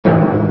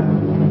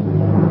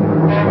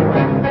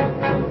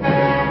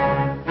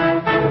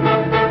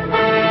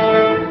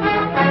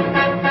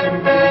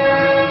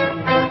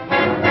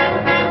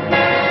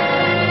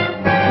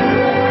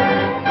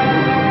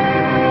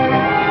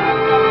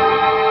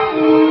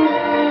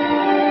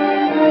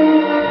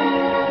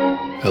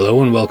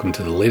Hello and welcome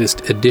to the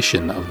latest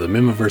edition of the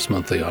Mihmiverse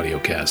Monthly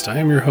Audiocast. I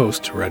am your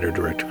host,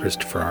 writer-director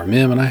Christopher R.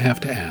 Mihm, and I have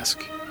to ask,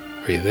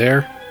 are you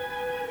there?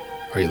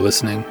 Are you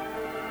listening?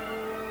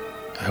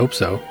 I hope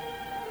so.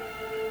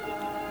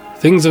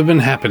 Things have been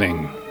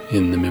happening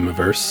in the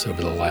Mihmiverse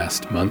over the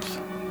last month.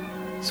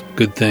 Some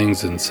good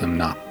things and some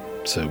not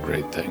so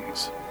great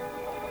things.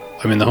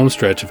 I'm in the home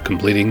stretch of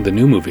completing the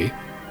new movie,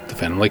 The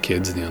Phantom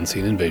Kids and the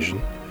Unseen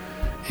Invasion,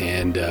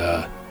 and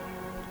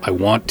I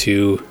want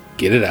to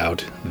get it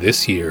out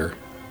this year.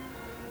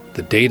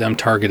 The date I'm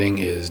targeting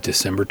is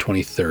December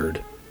 23rd.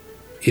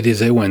 It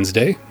is a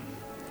Wednesday.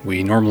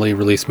 We normally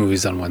release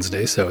movies on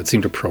Wednesday, so it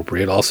seemed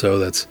appropriate. Also,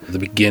 that's the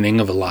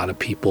beginning of a lot of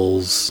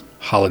people's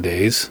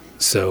holidays,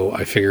 so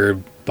I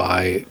figured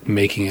by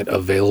making it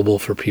available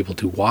for people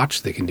to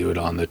watch, they can do it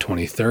on the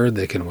 23rd,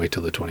 they can wait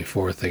till the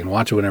 24th, they can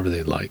watch it whenever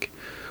they'd like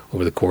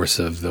over the course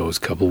of those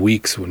couple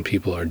weeks when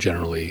people are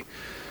generally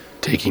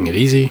taking it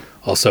easy.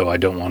 Also, I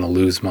don't want to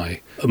lose my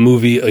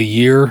movie a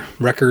year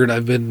record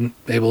I've been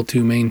able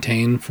to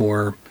maintain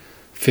for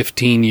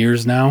 15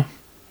 years now.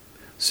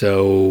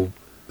 So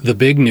the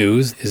big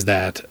news is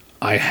that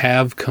I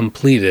have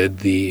completed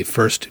the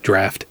first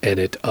draft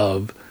edit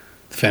of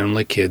The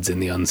Phantom Kids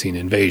and the Unseen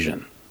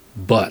Invasion.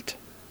 But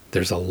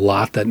there's a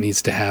lot that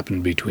needs to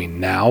happen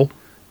between now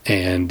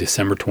and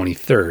December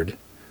 23rd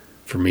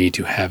for me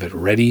to have it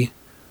ready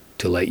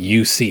to let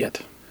you see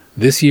it.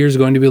 This year's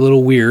going to be a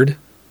little weird,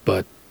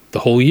 but the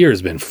whole year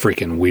has been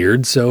freaking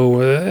weird,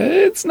 so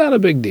it's not a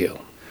big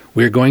deal.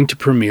 We're going to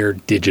premiere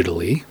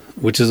digitally,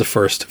 which is a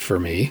first for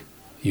me.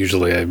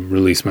 Usually I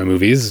release my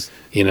movies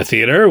in a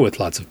theater with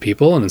lots of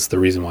people, and it's the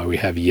reason why we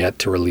have yet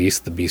to release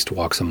The Beast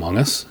Walks Among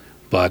Us.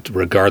 But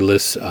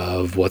regardless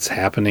of what's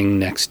happening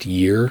next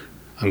year,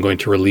 I'm going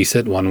to release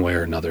it one way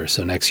or another.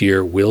 So next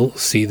year we'll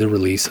see the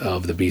release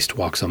of The Beast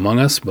Walks Among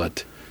Us,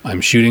 but I'm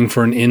shooting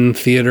for an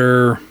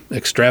in-theater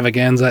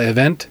extravaganza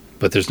event.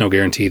 But there's no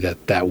guarantee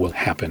that that will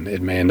happen.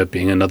 It may end up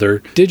being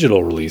another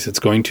digital release. It's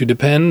going to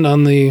depend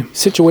on the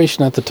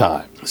situation at the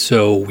time.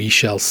 So we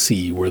shall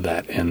see where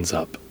that ends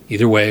up.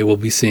 Either way, we'll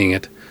be seeing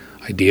it.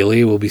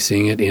 Ideally, we'll be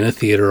seeing it in a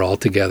theater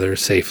altogether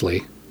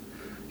safely.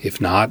 If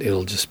not,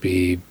 it'll just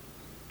be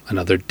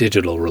another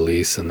digital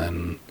release, and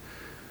then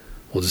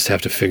we'll just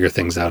have to figure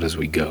things out as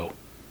we go.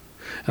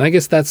 And I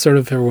guess that's sort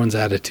of everyone's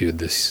attitude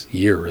this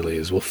year, really,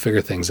 is we'll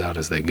figure things out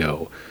as they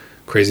go.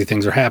 Crazy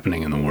things are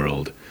happening in the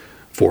world.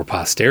 For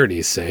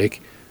posterity's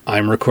sake,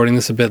 I'm recording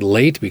this a bit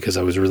late because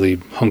I was really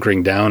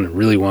hunkering down and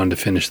really wanted to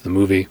finish the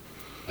movie.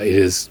 It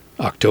is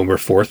October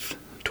 4th,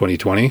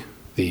 2020.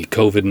 The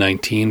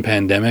COVID-19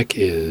 pandemic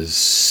is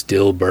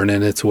still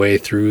burning its way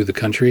through the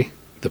country.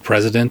 The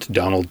president,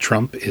 Donald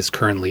Trump, is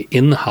currently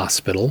in the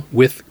hospital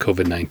with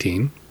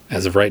COVID-19.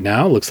 As of right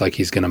now, it looks like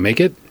he's going to make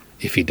it.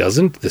 If he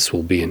doesn't, this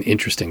will be an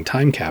interesting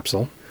time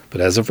capsule.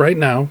 But as of right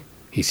now,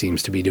 he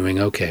seems to be doing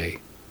okay.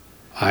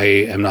 I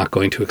am not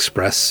going to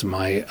express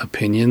my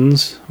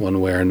opinions one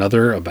way or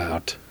another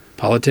about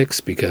politics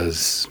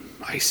because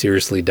I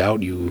seriously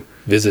doubt you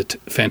visit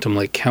Phantom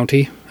Lake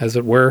County, as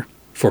it were,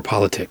 for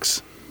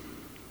politics.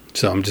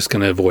 So I'm just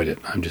going to avoid it.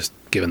 I'm just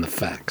giving the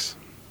facts.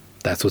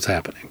 That's what's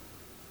happening.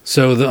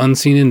 So The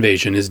Unseen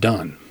Invasion is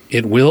done.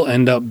 It will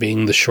end up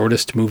being the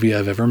shortest movie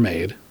I've ever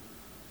made,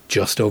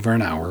 just over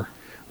an hour,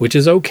 which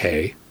is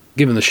okay,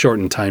 given the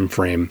shortened time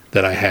frame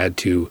that I had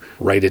to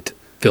write it,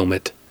 film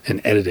it, and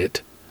edit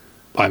it.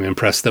 I'm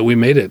impressed that we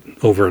made it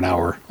over an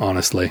hour,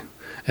 honestly.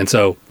 And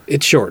so,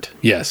 it's short,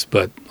 yes,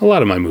 but a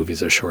lot of my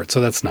movies are short,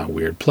 so that's not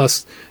weird.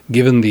 Plus,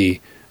 given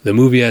the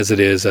movie as it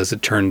is, as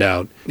it turned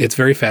out, it's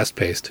very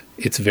fast-paced,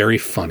 it's very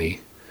funny,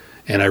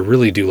 and I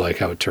really do like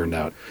how it turned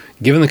out.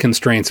 Given the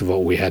constraints of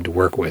what we had to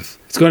work with,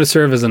 it's going to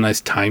serve as a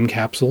nice time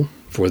capsule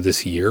for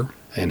this year,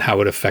 and how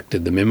it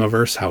affected the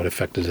Mihmiverse, how it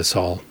affected us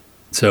all.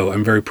 So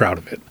I'm very proud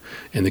of it,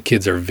 and the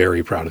kids are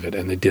very proud of it,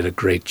 and they did a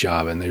great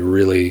job, and they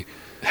really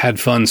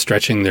had fun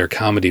stretching their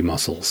comedy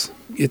muscles.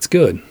 It's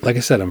good. Like I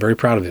said, I'm very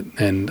proud of it,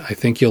 and I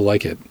think you'll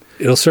like it.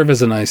 It'll serve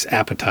as a nice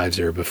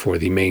appetizer before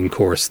the main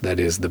course that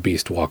is The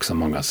Beast Walks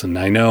Among Us. And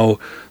I know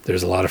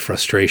there's a lot of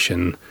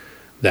frustration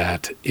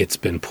that it's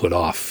been put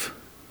off.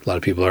 A lot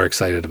of people are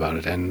excited about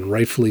it, and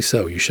rightfully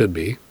so. You should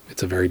be.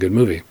 It's a very good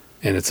movie,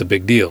 and it's a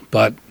big deal.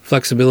 But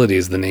flexibility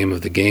is the name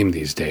of the game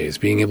these days.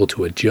 Being able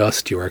to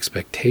adjust your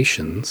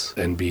expectations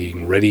and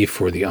being ready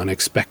for the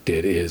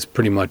unexpected is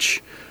pretty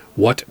much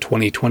what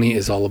 2020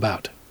 is all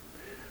about.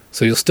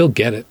 So you'll still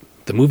get it.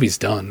 The movie's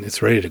done.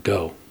 It's ready to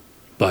go.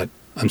 But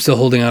I'm still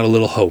holding out a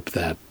little hope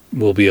that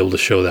we'll be able to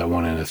show that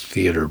one in a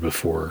theater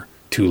before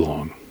too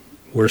long.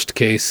 Worst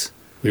case,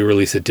 we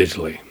release it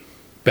digitally.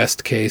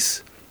 Best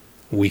case,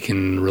 we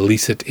can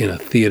release it in a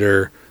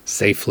theater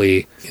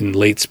safely in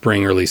late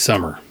spring, early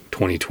summer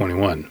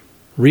 2021.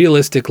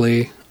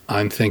 Realistically,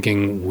 I'm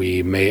thinking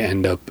we may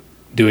end up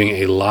doing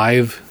a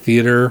live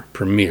theater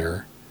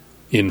premiere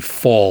in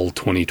fall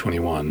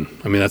 2021.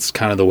 I mean, that's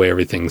kind of the way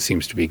everything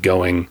seems to be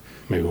going.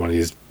 Maybe one of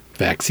these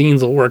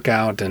vaccines will work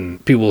out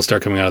and people will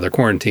start coming out of their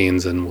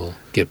quarantines and we'll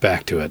get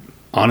back to it.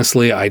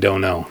 Honestly, I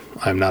don't know.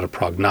 I'm not a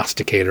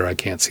prognosticator. I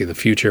can't see the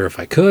future. If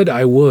I could,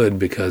 I would,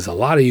 because a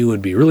lot of you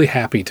would be really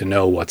happy to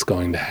know what's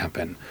going to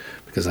happen.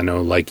 Because I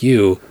know, like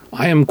you,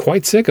 I am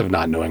quite sick of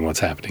not knowing what's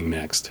happening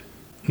next.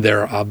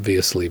 There are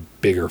obviously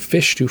bigger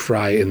fish to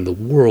fry in the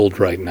world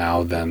right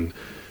now than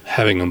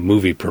having a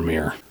movie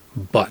premiere.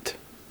 But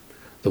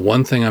the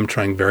one thing I'm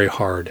trying very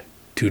hard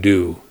to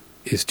do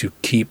is to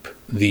keep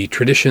the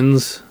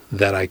traditions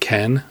that I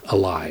can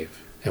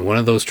alive. And one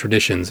of those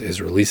traditions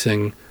is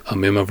releasing a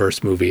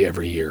Mihmiverse movie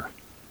every year.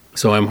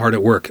 So I'm hard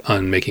at work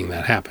on making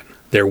that happen.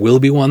 There will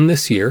be one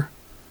this year.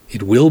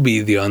 It will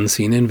be The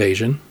Unseen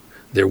Invasion.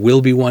 There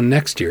will be one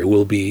next year. It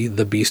will be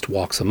The Beast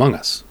Walks Among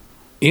Us.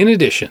 In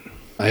addition,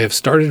 I have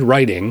started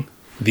writing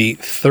the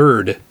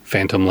third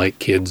Phantom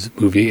Kids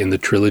movie in the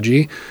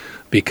trilogy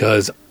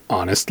because,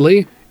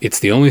 honestly, it's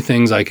the only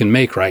things I can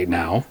make right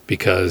now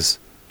because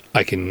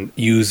I can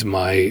use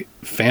my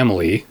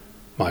family,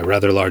 my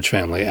rather large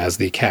family, as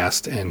the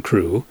cast and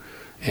crew,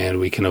 and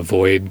we can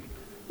avoid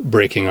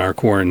breaking our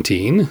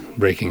quarantine,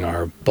 breaking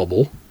our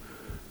bubble,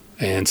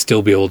 and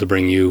still be able to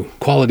bring you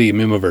quality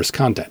Mihmiverse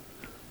content.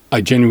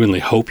 I genuinely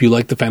hope you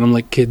like the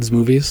Phantom Kids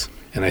movies.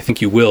 And I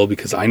think you will,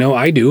 because I know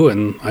I do,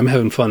 and I'm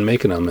having fun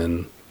making them.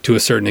 And to a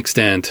certain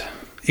extent,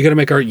 you got to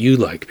make art you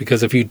like,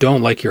 because if you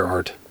don't like your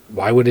art,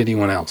 why would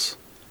anyone else?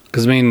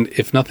 Because,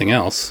 if nothing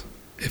else,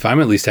 if I'm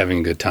at least having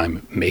a good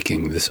time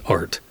making this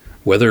art,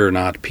 whether or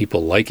not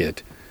people like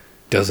it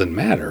doesn't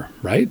matter,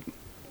 right?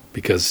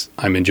 Because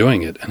I'm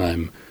enjoying it, and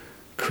I'm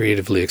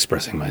creatively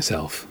expressing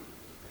myself.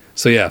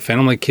 So yeah,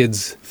 Phantom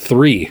Kids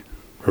 3.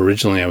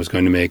 Originally, I was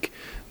going to make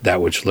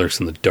That Which Lurks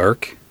in the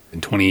Dark. In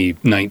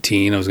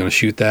 2019, I was going to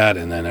shoot that,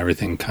 and then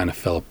everything kind of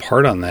fell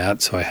apart on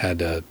that, so I had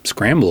to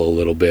scramble a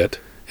little bit.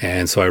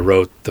 And so I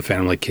wrote The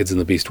Phantom Kids and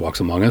The Beast Walks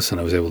Among Us,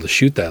 and I was able to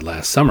shoot that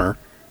last summer.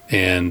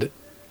 And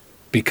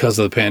because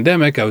of the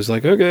pandemic, I was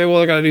like, okay,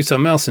 well, I got to do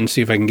something else and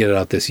see if I can get it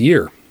out this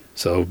year.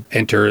 So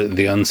enter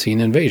The Unseen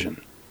Invasion.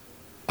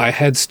 I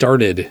had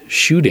started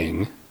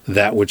shooting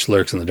That Which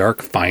Lurks in the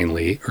Dark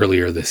finally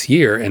earlier this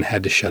year and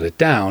had to shut it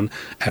down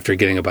after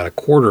getting about a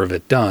quarter of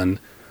it done.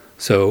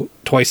 So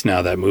twice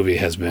now that movie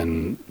has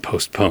been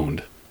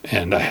postponed,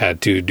 and I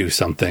had to do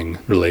something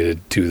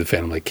related to the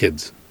Phantom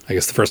Kids. I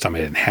guess the first time I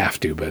didn't have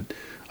to, but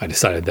I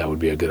decided that would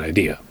be a good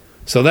idea.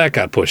 So that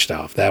got pushed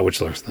off, That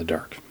Which Lurks in the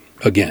Dark,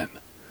 again.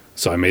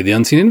 So I made The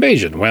Unseen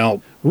Invasion.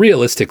 Well,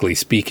 realistically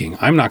speaking,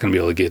 I'm not going to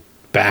be able to get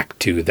back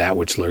to That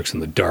Which Lurks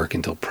in the Dark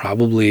until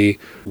probably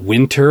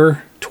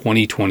winter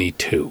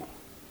 2022.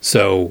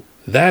 So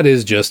that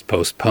is just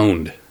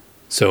postponed.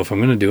 So if I'm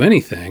going to do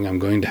anything, I'm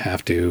going to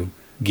have to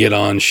get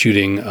on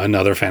shooting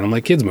another Phantom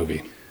Kids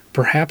movie.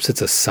 Perhaps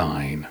it's a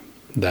sign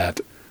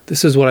that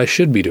this is what I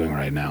should be doing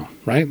right now,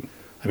 right?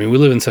 We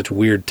live in such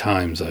weird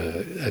times.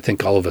 I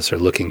think all of us are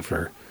looking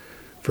for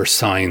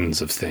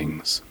signs of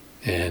things.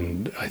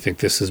 And I think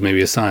this is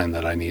maybe a sign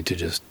that I need to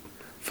just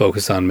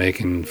focus on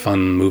making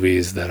fun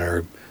movies that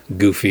are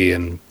goofy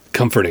and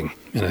comforting.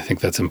 And I think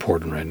that's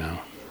important right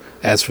now.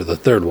 As for the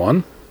third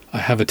one, I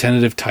have a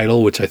tentative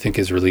title, which I think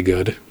is really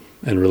good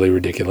and really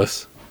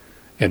ridiculous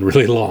and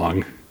really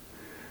long.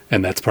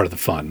 And that's part of the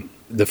fun.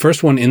 The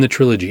first one in the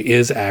trilogy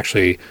is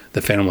actually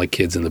The Phantom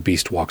Kids and The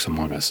Beast Walks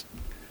Among Us.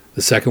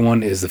 The second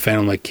one is The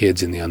Phantom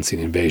Kids and The Unseen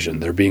Invasion.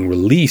 They're being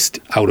released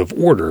out of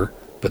order,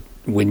 but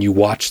when you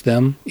watch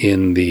them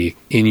in the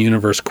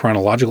in-universe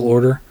chronological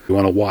order, you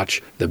want to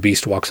watch The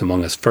Beast Walks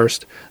Among Us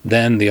first,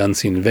 then The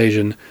Unseen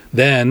Invasion,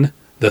 then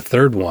the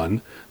third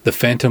one, The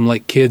Phantom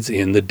Kids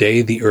in The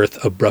Day the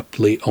Earth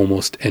Abruptly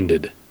Almost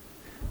Ended.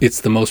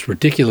 It's the most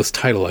ridiculous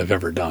title I've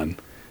ever done.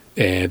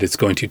 And it's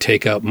going to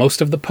take up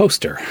most of the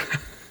poster.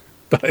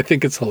 But I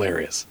think it's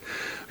hilarious.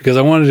 Because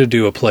I wanted to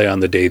do a play on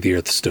The Day the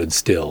Earth Stood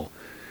Still.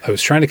 I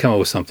was trying to come up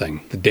with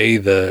something. The Day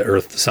the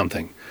Earth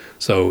something.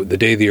 So The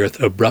Day the Earth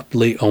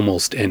Abruptly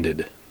Almost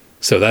Ended.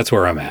 So that's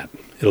where I'm at.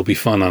 It'll be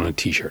fun on a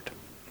t-shirt.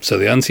 So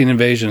The Unseen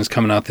Invasion is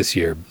coming out this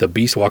year. The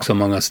Beast Walks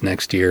Among Us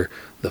next year.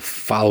 The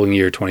following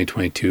year,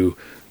 2022,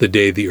 The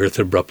Day the Earth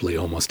Abruptly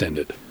Almost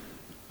Ended.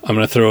 I'm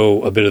going to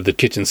throw a bit of the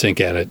kitchen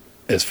sink at it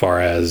as far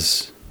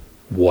as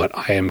what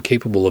I am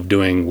capable of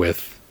doing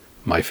with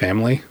my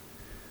family.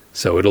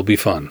 So it'll be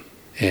fun.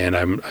 And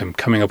I'm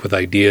coming up with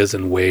ideas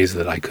and ways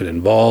that I could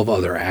involve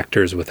other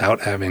actors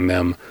without having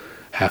them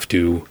have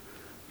to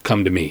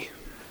come to me.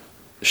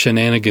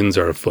 Shenanigans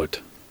are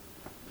afoot.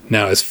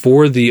 Now, as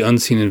for the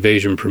Unseen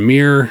Invasion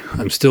premiere,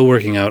 I'm still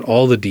working out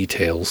all the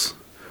details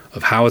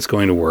of how it's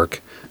going to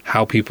work,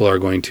 how people are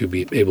going to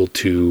be able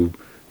to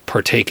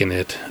partake in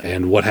it,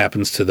 and what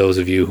happens to those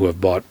of you who have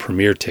bought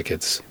premiere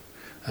tickets.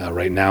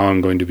 Right now,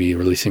 I'm going to be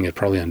releasing it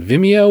probably on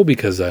Vimeo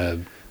because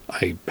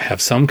I have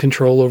some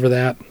control over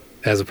that,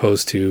 as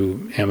opposed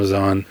to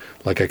Amazon.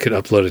 Like, I could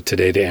upload it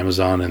today to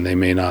Amazon and they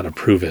may not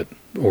approve it,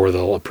 or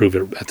they'll approve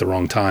it at the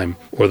wrong time,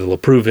 or they'll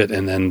approve it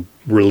and then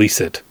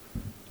release it.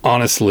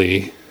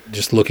 Honestly,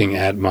 just looking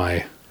at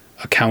my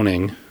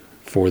accounting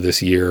for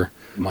this year,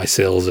 my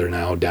sales are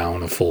now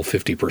down a full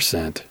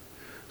 50%.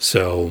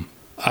 So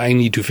I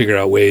need to figure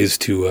out ways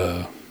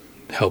to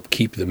help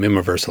keep the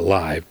Mihmiverse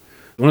alive.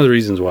 One of the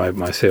reasons why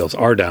my sales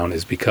are down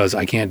is because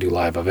I can't do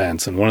live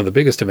events. And one of the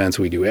biggest events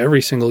we do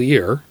every single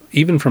year,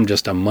 even from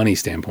just a money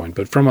standpoint,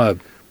 but from a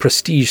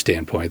prestige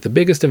standpoint, the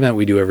biggest event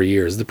we do every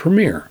year is the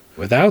premiere.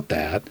 Without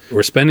that,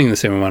 we're spending the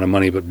same amount of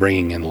money but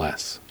bringing in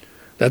less.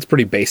 That's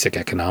pretty basic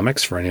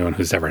economics for anyone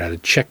who's ever had a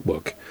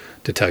checkbook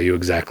to tell you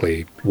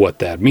exactly what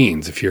that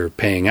means. If you're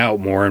paying out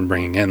more and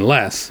bringing in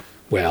less,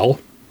 well,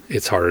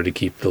 it's harder to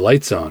keep the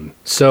lights on.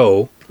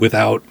 So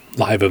without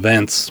live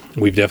events,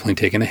 we've definitely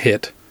taken a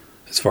hit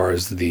as far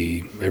as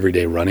the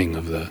everyday running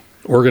of the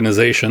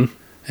organization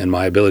and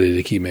my ability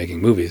to keep making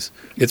movies.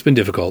 It's been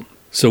difficult.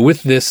 So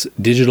with this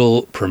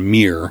digital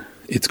premiere,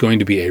 it's going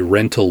to be a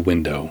rental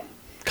window.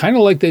 Kind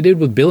of like they did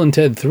with Bill and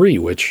Ted 3,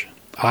 which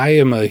I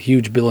am a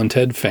huge Bill and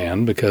Ted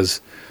fan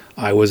because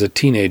I was a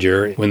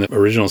teenager when the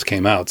originals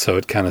came out, so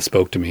it kind of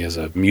spoke to me as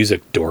a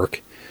music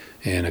dork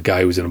and a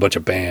guy who was in a bunch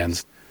of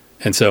bands.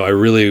 And so I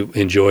really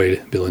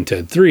enjoyed Bill and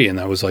Ted 3, and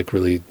that was like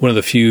really one of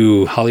the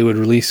few Hollywood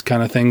release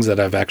kind of things that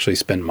I've actually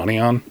spent money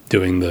on,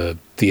 doing the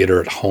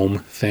theater at home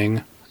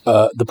thing.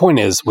 The point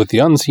is, with the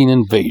Unseen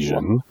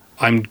Invasion,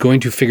 I'm going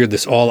to figure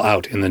this all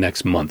out in the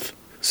next month.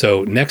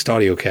 So next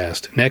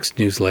audiocast, next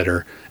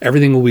newsletter,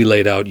 everything will be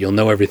laid out. You'll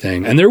know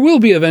everything. And there will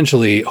be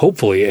eventually,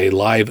 hopefully, a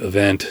live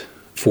event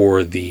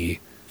for the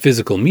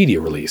physical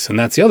media release. And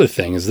that's the other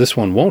thing, is this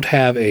one won't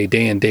have a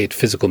day and date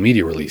physical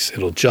media release.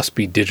 It'll just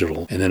be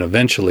digital. And then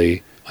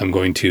eventually I'm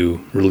going to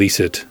release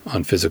it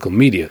on physical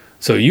media.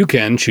 So you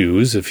can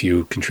choose, if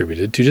you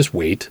contributed, to just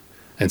wait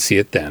and see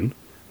it then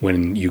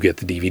when you get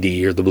the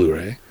DVD or the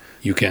Blu-ray.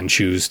 You can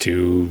choose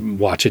to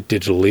watch it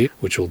digitally,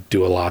 which will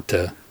do a lot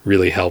to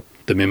really help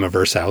the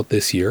Mihmiverse out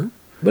this year.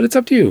 But it's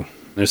up to you.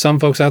 There's some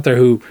folks out there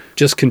who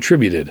just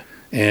contributed,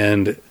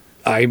 and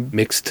I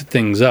mixed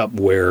things up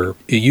where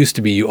it used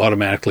to be you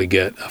automatically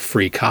get a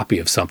free copy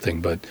of something,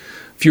 but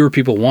fewer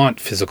people want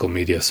physical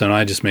media. So now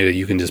I just made it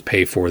you can just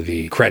pay for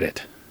the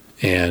credit.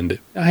 And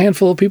a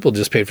handful of people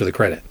just paid for the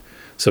credit.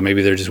 So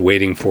maybe they're just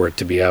waiting for it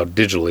to be out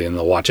digitally and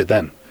they'll watch it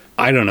then.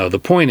 I don't know. The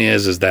point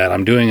is that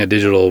I'm doing a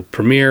digital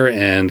premiere,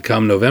 and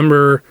come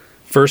November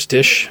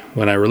 1st-ish,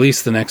 when I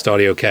release the next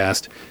audio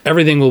cast,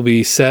 everything will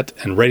be set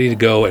and ready to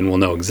go, and we'll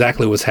know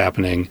exactly what's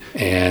happening,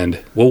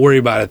 and we'll worry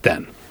about it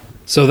then.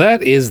 So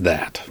that is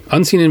that.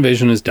 Unseen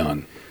Invasion is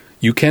done.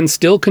 You can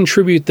still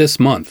contribute this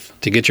month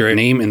to get your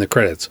name in the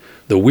credits.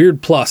 The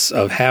weird plus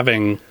of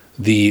having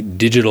the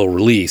digital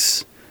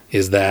release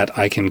is that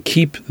I can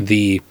keep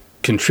the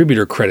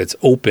contributor credits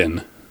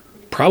open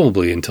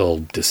probably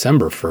until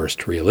December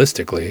 1st,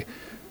 realistically,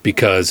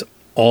 because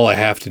all I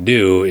have to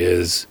do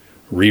is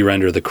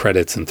re-render the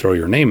credits and throw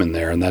your name in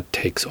there, and that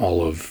takes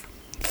all of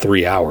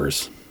 3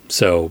 hours.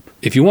 So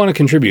if you want to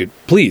contribute,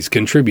 please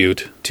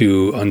contribute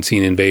to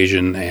Unseen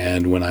Invasion,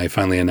 and when I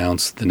finally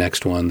announce the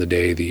next one, the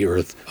day the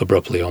Earth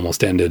abruptly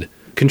almost ended,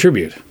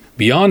 contribute.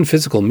 Beyond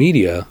physical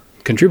media,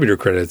 contributor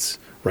credits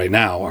right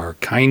now are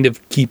kind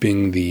of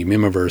keeping the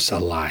Mihmiverse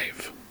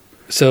alive.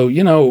 So,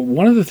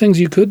 one of the things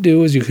you could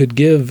do is you could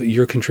give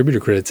your contributor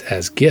credits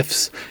as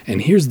gifts.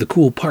 And here's the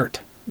cool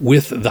part.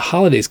 With the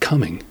holidays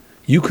coming,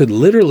 you could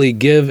literally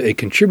give a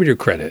contributor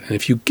credit. And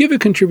if you give a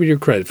contributor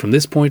credit from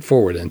this point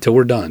forward until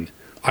we're done,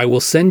 I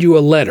will send you a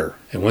letter.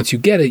 And once you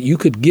get it, you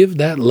could give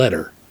that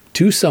letter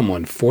to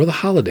someone for the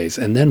holidays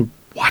and then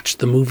watch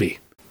the movie.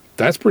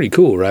 That's pretty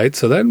cool, right?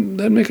 So that'd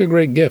make a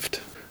great gift.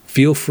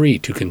 Feel free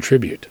to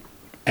contribute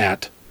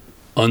at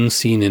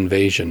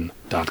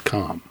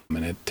unseeninvasion.com.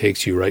 And it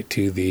takes you right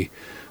to the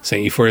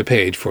St. Euphoria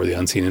page for the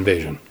Unseen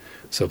Invasion.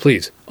 So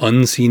please,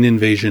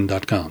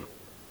 unseeninvasion.com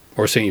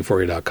or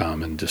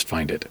steuphoria.com and just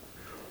find it.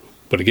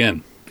 But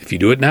again, if you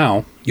do it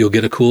now, you'll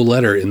get a cool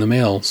letter in the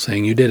mail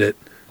saying you did it,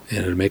 and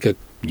it'll make a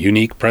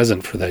unique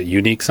present for that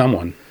unique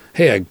someone.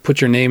 Hey, I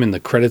put your name in the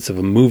credits of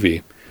a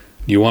movie.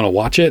 Do you want to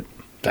watch it?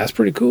 That's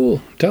pretty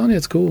cool. I'm telling you,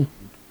 it's cool.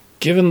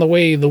 Given the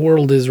way the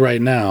world is right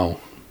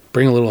now,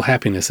 bring a little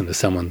happiness into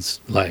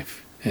someone's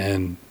life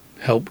and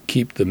help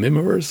keep the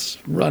Mihmiverse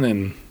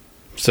running.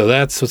 So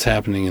that's what's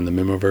happening in the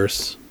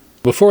Mihmiverse.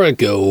 Before I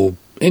go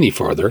any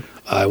farther,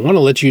 I want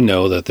to let you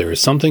know that there is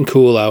something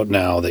cool out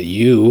now that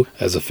you,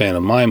 as a fan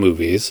of my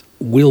movies,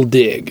 will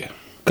dig. A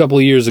couple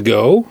of years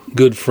ago,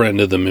 good friend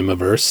of the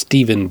Mihmiverse,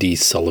 Stephen D.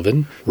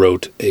 Sullivan,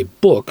 wrote a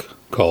book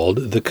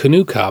called The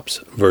Canoe Cops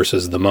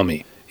versus the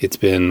Mummy. It's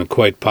been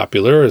quite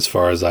popular, as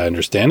far as I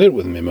understand it,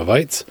 with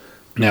Mihmivites.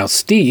 Now,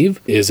 Steve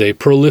is a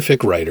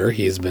prolific writer.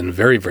 He has been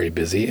very, very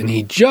busy, and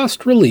he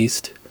just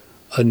released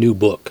a new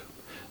book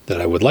that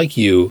I would like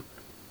you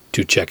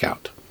to check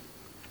out.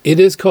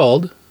 It is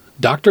called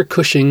Dr.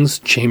 Cushing's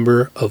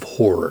Chamber of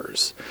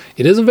Horrors.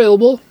 It is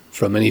available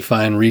from many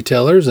fine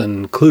retailers,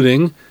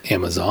 including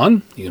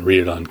Amazon. You can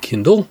read it on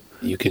Kindle.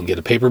 You can get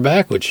a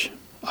paperback, which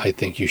I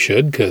think you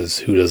should, because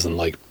who doesn't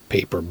like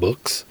paper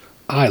books?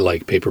 I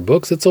like paper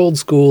books. It's old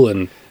school,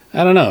 and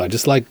I don't know. I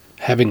just like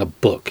having a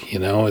book,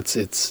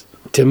 It's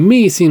to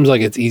me, it seems like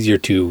it's easier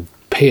to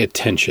pay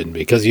attention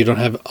because you don't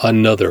have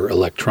another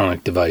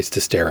electronic device to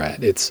stare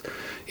at. It's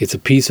a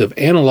piece of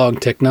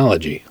analog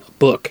technology, a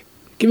book.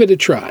 Give it a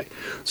try.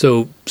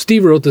 So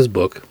Steve wrote this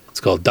book. It's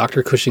It's called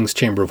Dr. Cushing's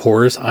Chamber of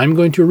Horrors. I'm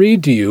going to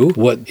read to you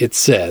what it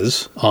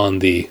says on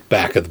the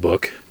back of the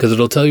book, because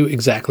it'll tell you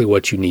exactly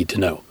what you need to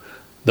know.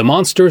 The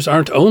monsters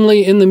aren't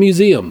only in the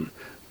museum.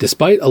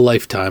 Despite a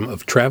lifetime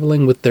of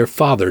traveling with their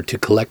father to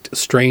collect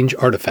strange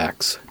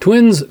artifacts,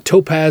 twins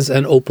Topaz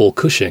and Opal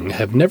Cushing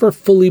have never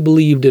fully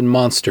believed in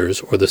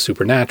monsters or the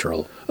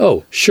supernatural.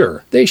 Oh,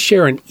 sure, they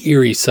share an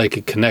eerie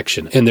psychic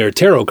connection, and their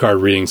tarot card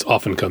readings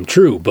often come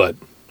true, but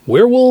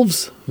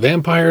werewolves,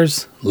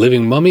 vampires,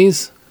 living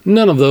mummies?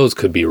 None of those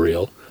could be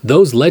real.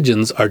 Those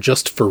legends are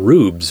just for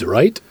rubes,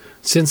 right?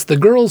 Since the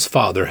girl's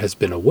father has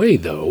been away,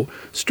 though,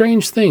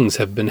 strange things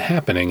have been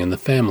happening in the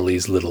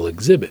family's little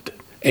exhibit.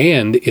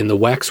 And in the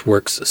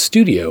Waxworks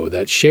studio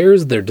that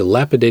shares their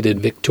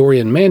dilapidated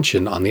Victorian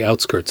mansion on the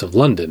outskirts of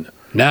London.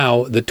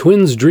 Now, the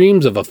twins'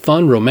 dreams of a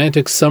fun,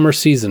 romantic summer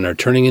season are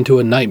turning into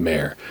a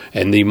nightmare,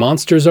 and the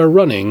monsters are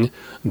running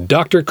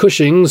Dr.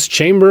 Cushing's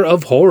Chamber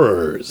of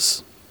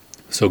Horrors.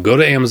 So go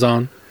to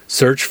Amazon,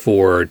 search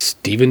for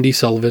Stephen D.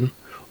 Sullivan,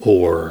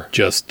 or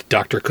just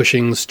Dr.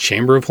 Cushing's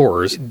Chamber of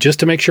Horrors. Just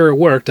to make sure it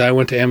worked, I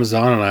went to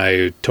Amazon and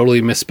I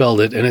totally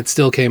misspelled it, and it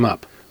still came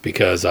up.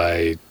 Because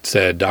I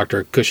said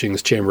Dr.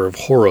 Cushing's Chamber of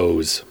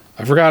Horrors.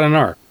 I forgot an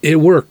R. It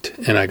worked,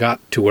 and I got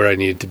to where I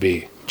needed to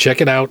be.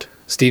 Check it out.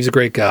 Steve's a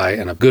great guy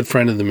and a good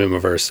friend of the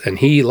Mihmiverse, and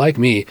he, like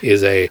me,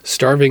 is a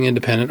starving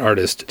independent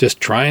artist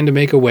just trying to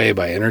make a way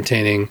by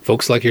entertaining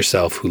folks like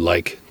yourself who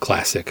like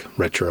classic,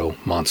 retro,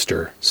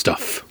 monster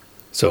stuff.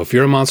 So if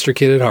you're a monster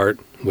kid at heart,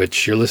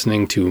 which you're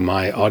listening to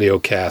my audio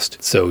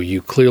cast, so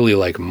you clearly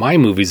like my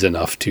movies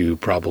enough to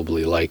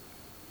probably like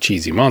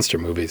cheesy monster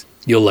movies,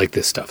 you'll like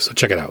this stuff, so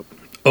check it out.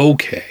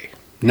 Okay,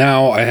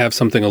 now I have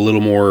something a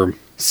little more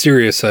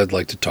serious I'd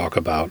like to talk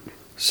about.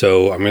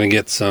 So I'm going to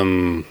get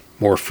some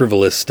more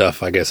frivolous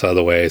stuff, I guess, out of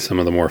the way, some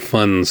of the more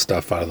fun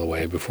stuff out of the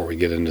way before we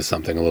get into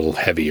something a little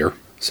heavier.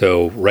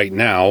 So right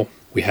now,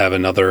 we have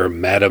another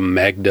Madame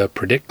Magda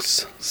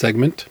Predicts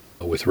segment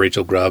with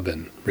Rachel Grubb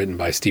and written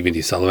by Stephen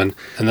D. Sullivan.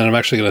 And then I'm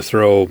actually going to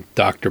throw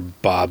Dr.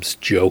 Bob's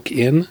joke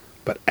in,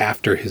 but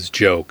after his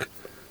joke,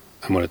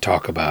 I'm going to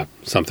talk about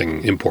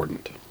something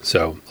important.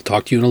 So I'll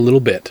talk to you in a little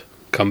bit.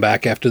 Come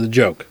back after the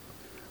joke.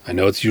 I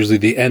know it's usually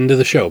the end of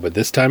the show, but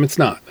this time it's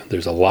not.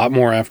 There's a lot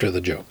more after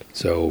the joke.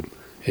 So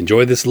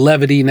enjoy this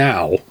levity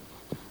now,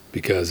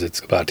 because it's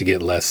about to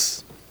get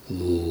less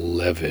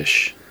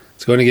levish.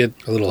 It's going to get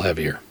a little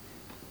heavier.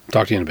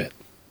 Talk to you in a bit.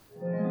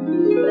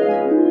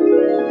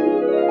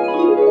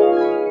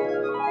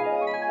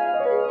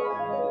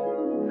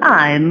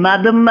 I,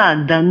 Madame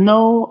Magda,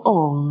 know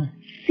all,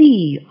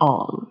 see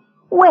all.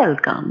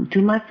 Welcome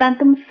to my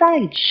Phantom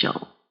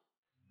Sideshow.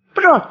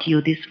 Brought to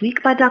you this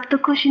week by Dr.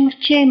 Cushing's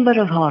Chamber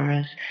of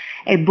Horrors,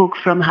 a book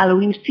from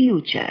Halloween's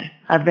future,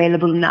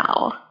 available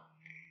now.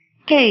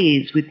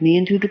 Gaze with me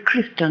into the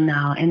crystal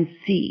now and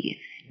see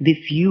the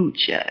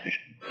future.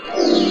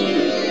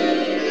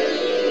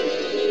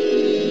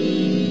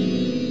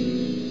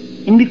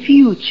 In the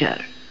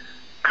future,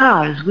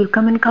 cars will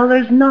come in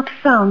colors not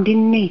found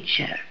in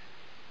nature.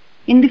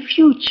 In the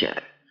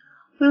future,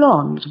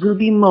 lawns will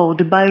be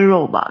mowed by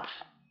robots.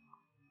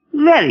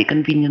 Very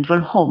convenient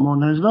for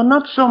homeowners, though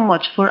not so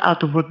much for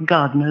out-of-work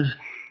gardeners.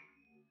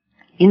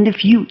 In the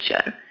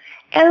future,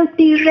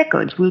 LP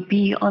records will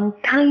be on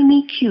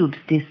tiny cubes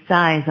the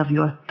size of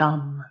your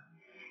thumb.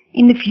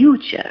 In the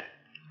future,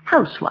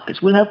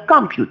 housewives will have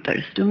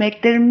computers to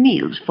make their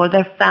meals for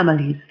their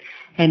families,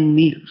 and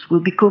meals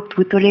will be cooked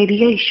with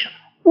radiation.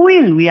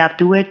 Will we have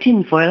to wear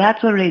tinfoil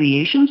hats or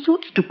radiation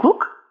suits to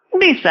cook?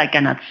 This I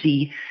cannot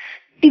see.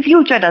 The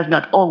future does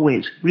not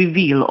always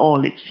reveal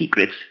all its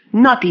secrets,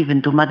 not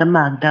even to Madame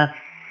Magda.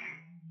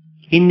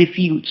 In the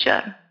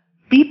future,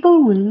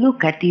 people will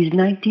look at these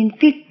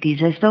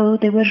 1950s as though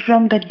they were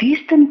from the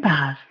distant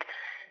past.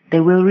 They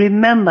will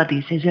remember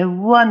this as a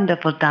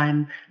wonderful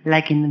time,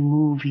 like in the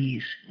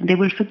movies. They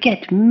will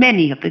forget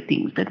many of the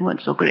things that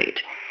weren't so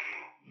great.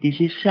 This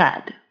is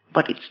sad,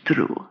 but it's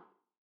true.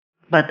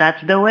 But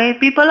that's the way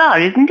people are,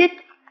 isn't it?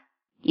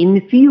 In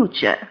the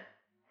future,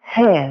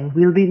 hair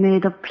will be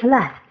made of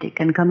plastic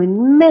and come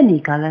in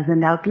many colors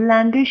and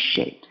outlandish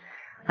shapes.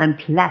 And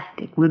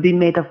plastic will be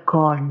made of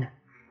corn.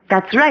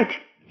 That's right.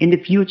 In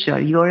the future,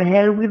 your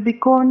hair will be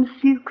corn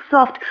silk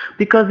soft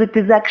because it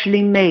is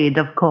actually made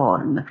of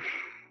corn.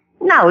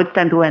 Now it's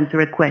time to answer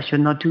a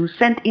question or two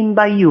sent in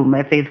by you,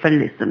 my faithful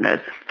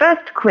listeners.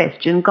 First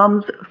question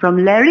comes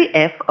from Larry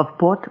F. of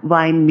Port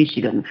Wine,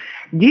 Michigan.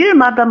 Dear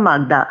Madame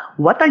Magda,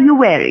 what are you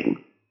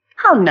wearing?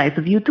 How nice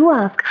of you to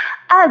ask.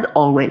 As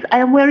always, I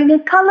am wearing a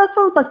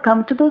colorful but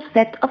comfortable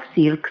set of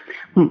silks.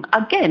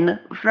 Again,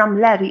 from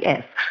Larry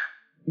F.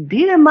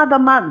 Dear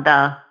Madame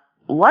Magda,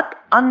 what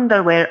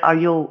underwear are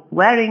you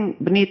wearing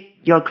beneath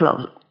your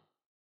clothes?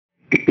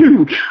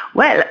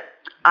 Well,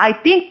 I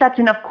think that's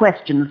enough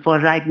questions for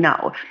right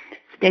now.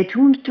 Stay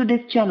tuned to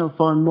this channel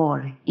for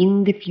more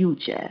in the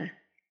future.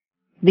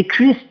 The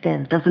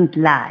crystal doesn't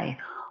lie.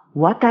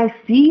 What I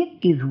see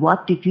is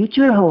what the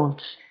future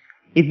holds.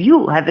 If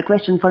you have a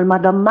question for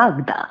Madame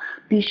Magda,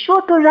 be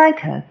sure to write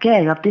her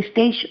care of the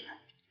station.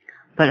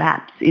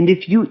 Perhaps in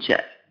the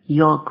future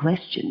Your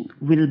question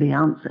will be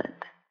answered.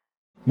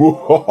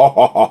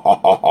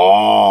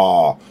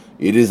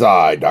 It is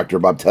I, Dr.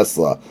 Bob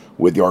Tesla,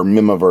 with your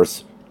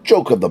Mihmiverse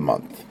Joke of the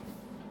Month.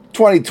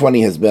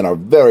 2020 has been a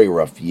very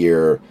rough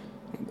year.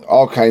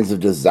 All kinds of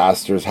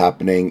disasters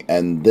happening.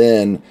 And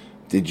then,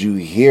 did you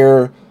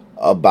hear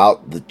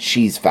about the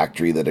cheese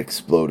factory that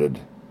exploded?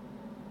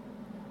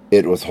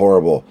 It was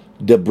horrible.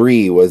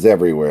 Debris was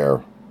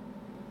everywhere.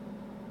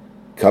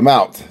 Come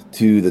out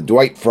to the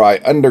Dwight Fry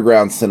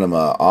Underground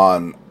Cinema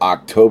on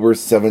October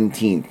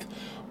 17th,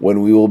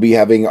 when we will be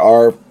having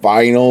our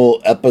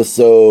final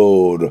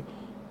episode.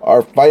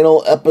 Our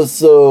final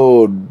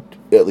episode,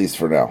 at least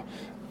for now.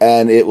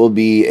 And it will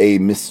be a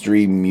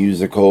mystery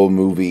musical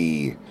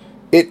movie.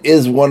 It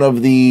is one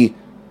of the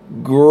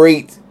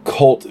great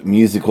cult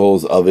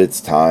musicals of its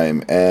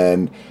time,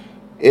 and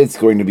it's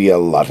going to be a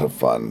lot of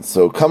fun.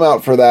 So come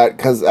out for that,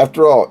 because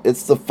after all,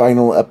 it's the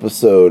final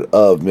episode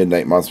of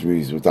Midnight Monster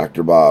Movies with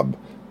Dr. Bob,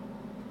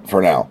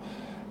 for now.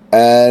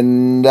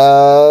 And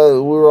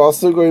we're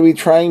also going to be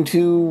trying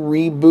to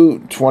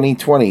reboot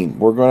 2020.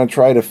 We're going to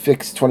try to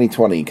fix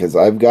 2020, because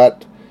I've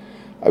got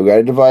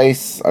a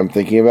device. I'm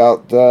thinking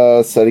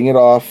about setting it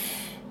off.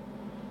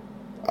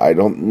 I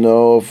don't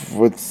know if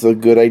it's a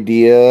good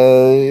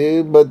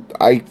idea, but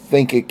I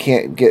think it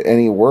can't get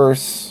any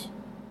worse.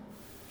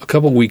 A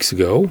couple weeks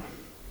ago,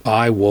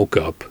 I woke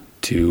up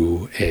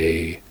to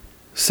a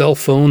cell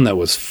phone that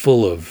was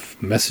full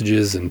of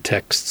messages and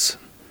texts,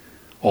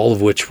 all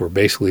of which were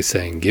basically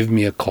saying, "Give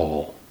me a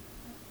call."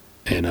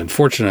 And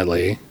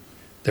unfortunately,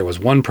 there was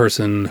one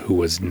person who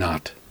was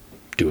not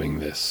doing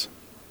this.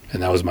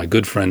 And that was my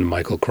good friend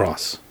Michael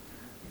Cross.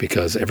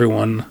 Because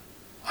everyone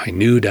I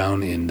knew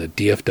down in the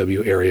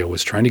DFW area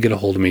was trying to get a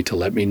hold of me to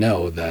let me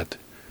know that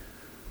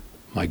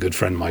my good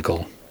friend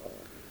Michael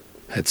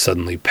had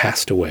suddenly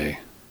passed away.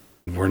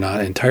 We're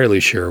not entirely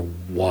sure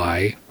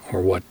why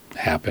or what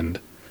happened.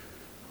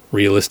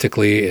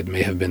 Realistically, it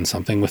may have been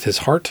something with his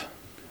heart.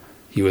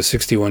 He was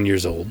 61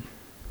 years old,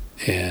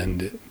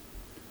 and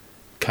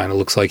kind of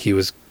looks like he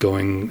was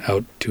going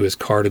out to his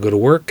car to go to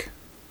work.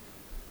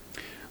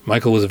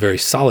 Michael was a very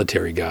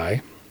solitary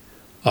guy.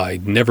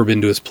 I'd never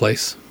been to his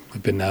place.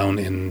 I've been down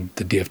in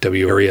the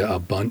DFW area a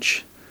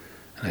bunch,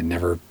 and I'd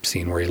never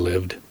seen where he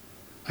lived.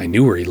 I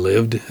knew where he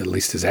lived, at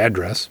least his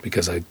address,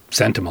 because I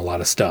sent him a lot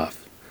of stuff.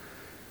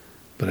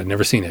 But I'd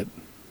never seen it,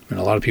 and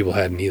a lot of people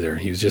hadn't either.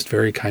 He was just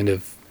very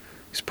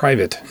he's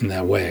private in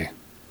that way.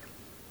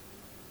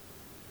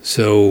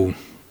 So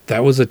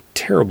that was a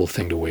terrible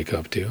thing to wake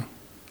up to.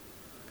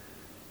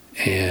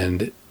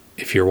 And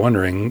if you're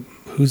wondering,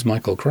 who's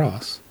Michael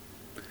Cross?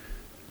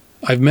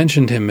 I've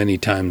mentioned him many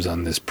times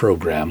on this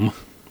program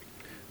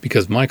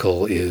because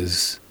Michael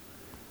is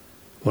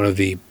one of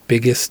the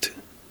biggest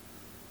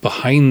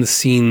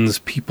behind-the-scenes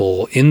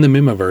people in the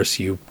Mihmiverse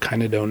you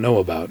kind of don't know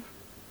about.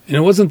 And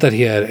it wasn't that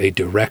he had a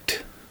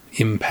direct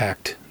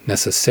impact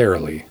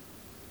necessarily,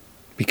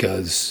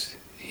 because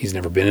he's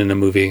never been in a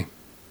movie,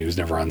 he was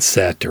never on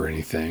set or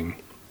anything,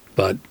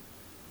 but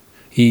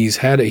he's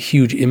had a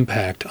huge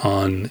impact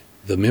on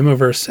the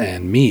Mihmiverse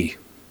and me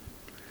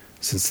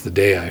since the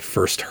day I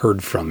first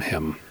heard from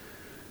him.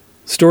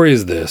 The story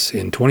is this.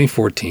 In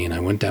 2014, I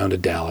went down to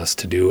Dallas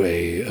to do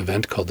an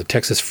event called the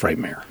Texas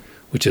Frightmare,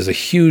 which is a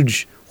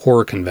huge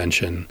horror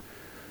convention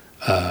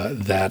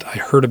that I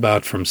heard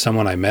about from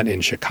someone I met in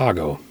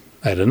Chicago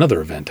at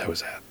another event I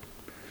was at.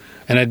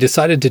 And I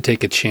decided to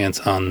take a chance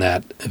on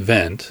that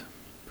event,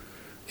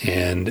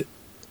 and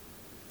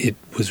it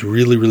was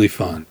really, really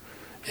fun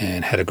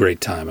and had a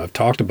great time. I've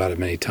talked about it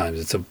many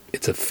times.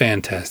 It's a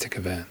fantastic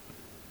event.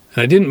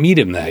 And I didn't meet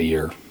him that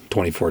year,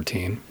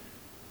 2014,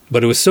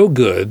 but it was so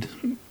good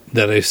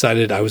that I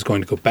decided I was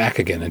going to go back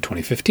again in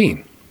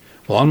 2015.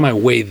 Well, on my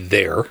way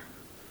there,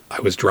 I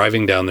was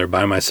driving down there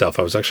by myself.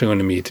 I was actually going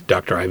to meet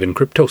Dr. Ivan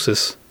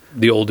Cryptosis,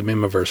 the old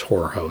Mihmiverse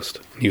horror host.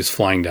 He was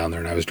flying down there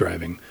and I was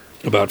driving.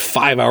 About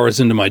 5 hours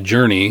into my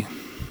journey,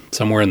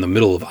 somewhere in the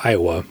middle of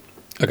Iowa,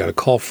 I got a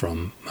call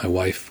from my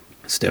wife,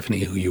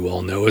 Stephanie, who you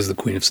all know as the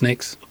Queen of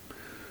Snakes,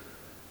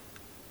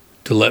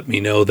 to let me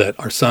know that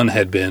our son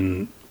had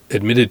been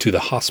admitted to the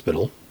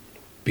hospital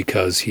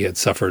because he had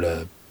suffered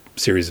a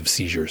series of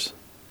seizures.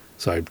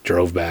 So I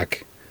drove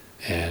back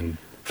and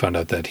found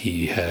out that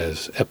he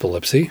has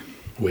epilepsy,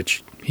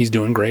 which he's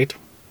doing great.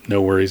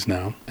 No worries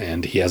now.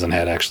 And he hasn't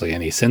had actually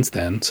any since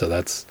then, so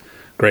that's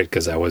great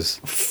because that was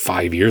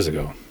 5 years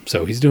ago.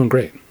 So he's doing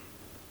great.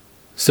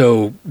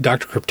 So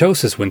Dr.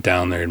 Cryptosis went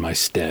down there in my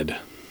stead.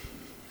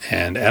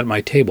 And at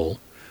my table,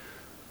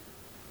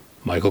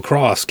 Michael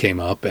Cross came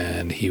up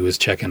and he was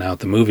checking out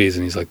the movies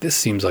and he's like, "This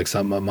seems like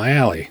something up my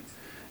alley."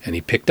 And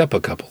he picked up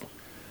a couple.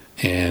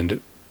 And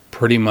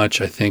pretty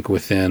much, I think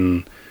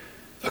within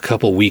a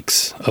couple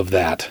weeks of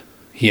that,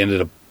 he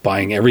ended up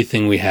buying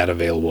everything we had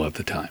available at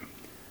the time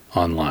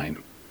online.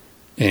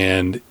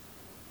 And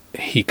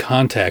he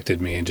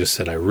contacted me and just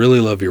said, "I really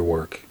love your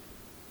work.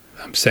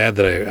 I'm sad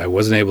that I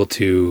wasn't able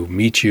to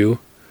meet you.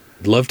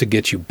 I'd love to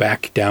get you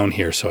back down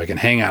here so I can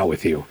hang out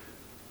with you."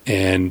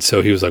 And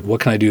so he was like,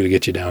 what can I do to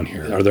get you down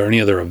here? Are there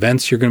any other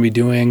events you're going to be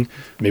doing?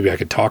 Maybe I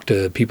could talk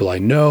to people I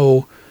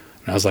know.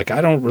 And I was like,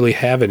 I don't really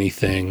have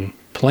anything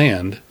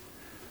planned.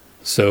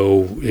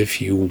 So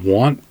if you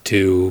want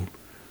to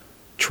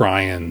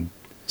try and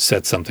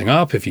set something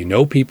up, if you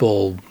know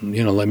people,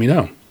 let me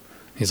know.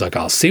 He's like,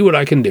 I'll see what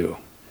I can do.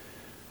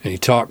 And he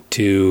talked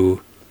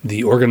to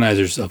the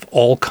organizers of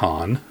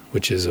AllCon,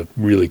 which is a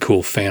really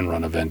cool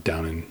fan-run event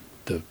down in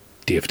the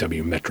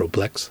DFW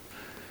Metroplex.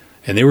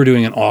 And they were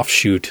doing an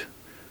offshoot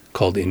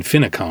called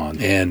Infinicon.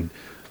 And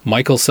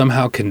Michael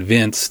somehow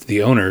convinced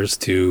the owners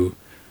to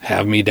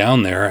have me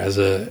down there as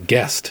a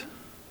guest.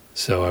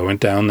 So I went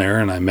down there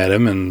and I met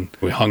him and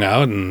we hung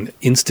out, and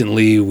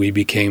instantly we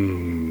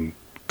became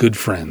good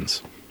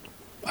friends.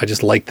 I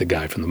just liked the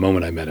guy from the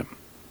moment I met him.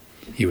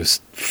 He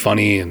was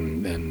funny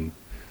and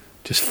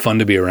just fun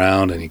to be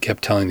around, and he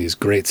kept telling these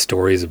great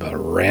stories about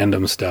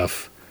random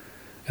stuff.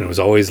 And it was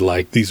always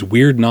like these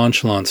weird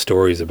nonchalant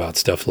stories about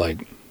stuff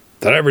like,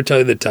 did I ever tell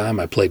you the time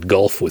I played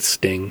golf with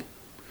Sting?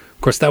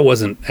 Of course, that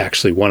wasn't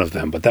actually one of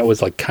them, but that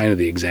was like kind of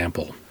the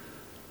example.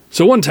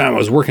 So one time I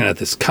was working at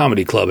this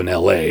comedy club in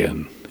L.A.,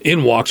 and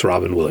in walks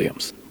Robin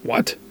Williams.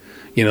 What?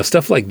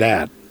 Stuff like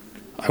that.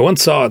 I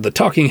once saw the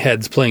Talking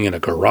Heads playing in a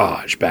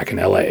garage back in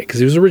L.A., because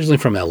he was originally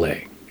from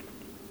L.A.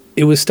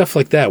 It was stuff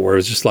like that where it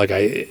was just like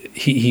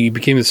he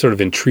became this sort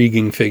of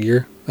intriguing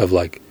figure of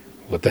like,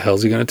 what the hell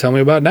is he going to tell me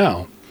about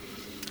now?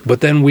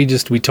 But then we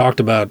talked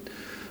about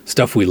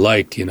stuff we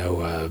liked,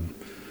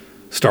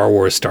 Star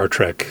Wars, Star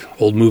Trek,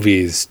 old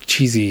movies,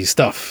 cheesy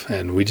stuff.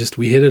 And we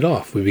hit it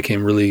off. We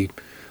became really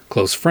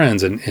close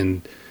friends.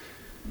 And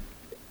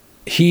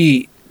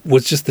he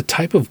was just the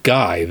type of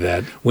guy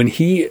that when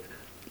he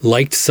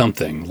liked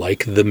something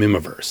like the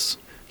Mihmiverse,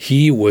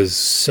 he was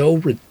so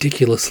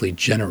ridiculously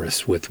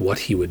generous with what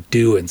he would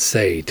do and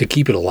say to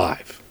keep it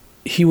alive.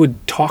 He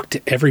would talk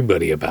to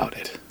everybody about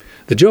it.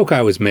 The joke I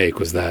always make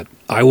was that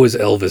I was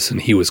Elvis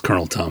and he was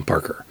Colonel Tom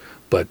Parker,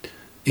 but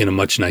in a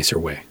much nicer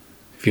way.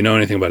 If you know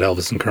anything about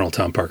Elvis and Colonel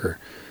Tom Parker,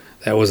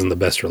 that wasn't the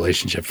best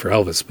relationship for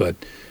Elvis, but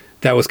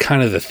that was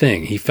kind of the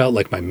thing. He felt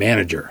like my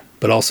manager,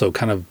 but also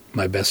kind of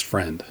my best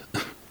friend.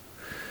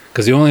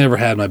 Because he only ever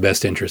had my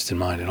best interest in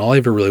mind, and all I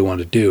ever really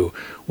wanted to do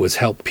was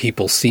help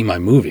people see my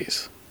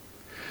movies.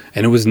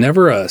 And it was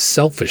never a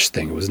selfish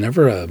thing. It was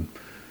never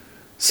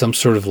some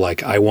sort of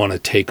like, I want to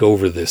take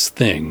over this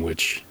thing,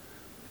 which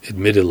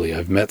admittedly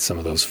I've met some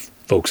of those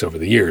folks over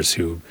the years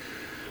who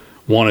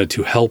wanted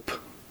to help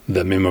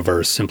the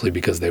Mihmiverse simply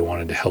because they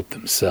wanted to help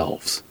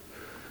themselves.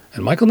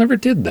 And Michael never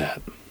did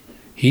that.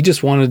 He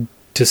just wanted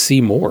to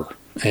see more,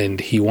 and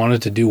he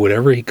wanted to do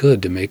whatever he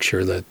could to make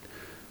sure that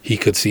he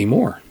could see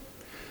more.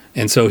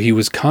 And so he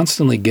was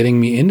constantly getting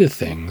me into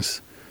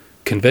things,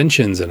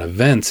 conventions and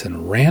events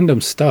and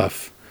random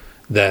stuff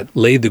that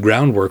laid the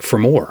groundwork for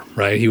more,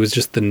 right? He was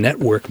just the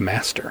network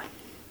master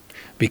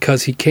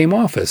because he came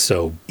off as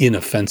so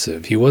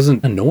inoffensive. He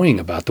wasn't annoying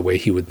about the way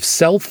he would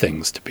sell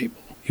things to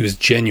people. He was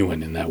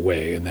genuine in that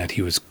way, and that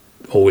he was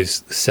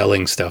always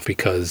selling stuff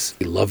because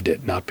he loved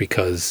it, not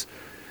because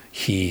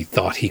he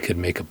thought he could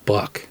make a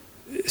buck.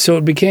 So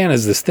it began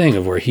as this thing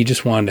of where he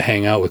just wanted to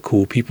hang out with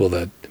cool people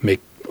that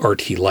make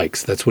art he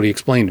likes. That's what he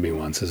explained to me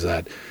once, is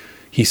that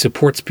he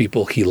supports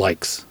people he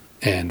likes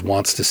and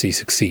wants to see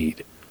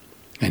succeed.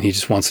 And he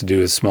just wants to do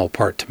his small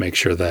part to make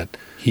sure that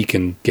he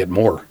can get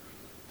more.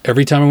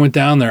 Every time I went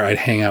down there, I'd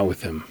hang out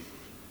with him.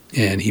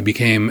 And he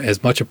became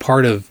as much a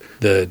part of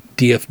the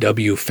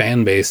DFW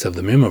fan base of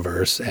the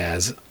Mihmiverse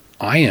as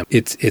I am.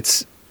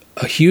 It's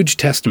a huge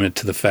testament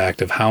to the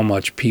fact of how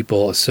much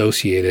people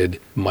associated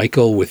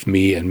Michael with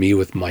me and me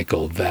with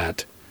Michael,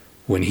 that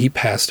when he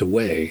passed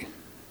away,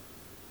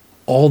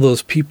 all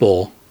those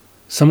people,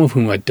 some of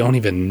whom I don't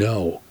even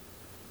know,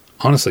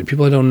 honestly,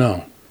 people I don't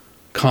know,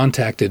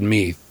 contacted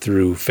me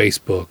through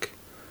Facebook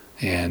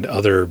and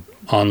other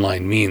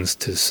online means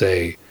to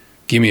say,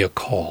 give me a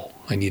call.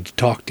 I need to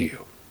talk to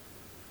you.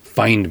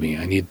 Find me.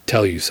 I need to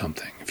tell you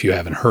something if you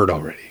haven't heard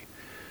already.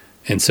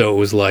 And so it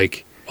was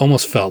like,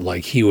 almost felt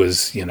like he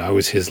was, I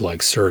was his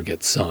like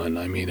surrogate son.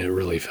 I mean, it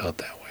really felt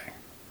that way.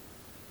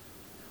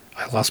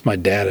 I lost my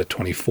dad at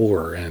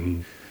 24,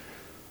 and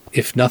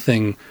if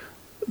nothing,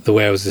 the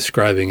way I was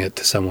describing it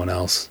to someone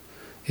else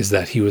is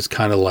that he was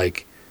kind of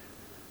like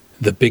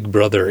the big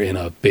brother in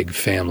a big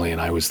family,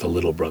 and I was the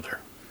little brother.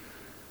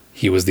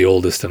 He was the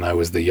oldest and I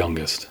was the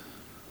youngest.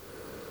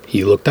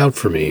 He looked out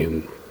for me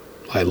and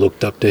I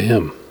looked up to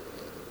him.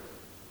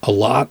 A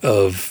lot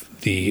of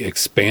the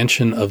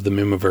expansion of the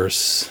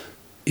Mihmiverse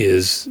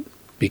is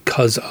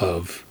because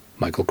of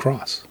Michael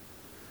Cross.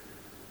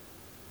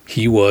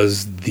 He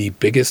was the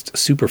biggest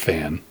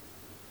superfan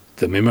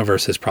the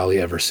Mihmiverse has probably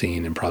ever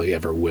seen and probably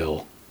ever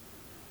will.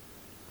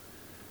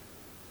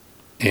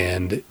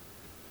 And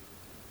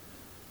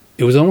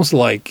it was almost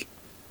like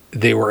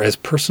they were as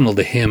personal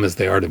to him as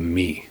they are to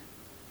me.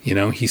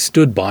 He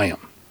stood by him.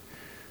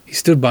 He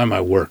stood by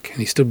my work, and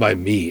he stood by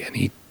me, and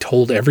he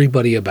told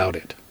everybody about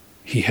it.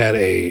 He had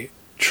a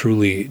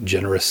truly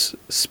generous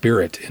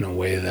spirit in a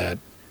way that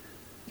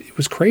it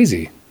was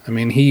crazy. I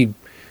mean, he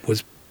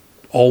was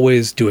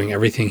always doing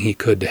everything he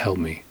could to help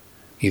me,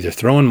 either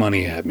throwing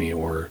money at me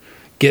or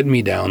getting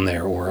me down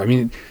there. Or, I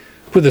mean,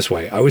 put it this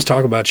way, I always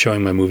talk about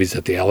showing my movies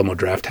at the Alamo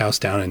Draft House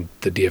down in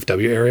the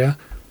DFW area.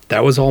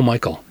 That was all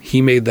Michael.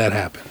 He made that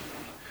happen.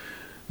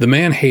 The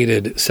man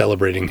hated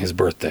celebrating his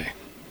birthday.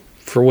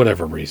 For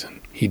whatever reason,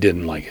 he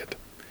didn't like it.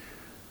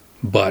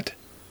 But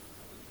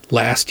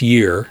last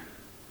year,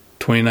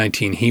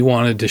 2019, he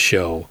wanted to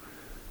show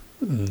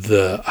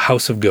the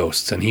House of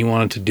Ghosts, and he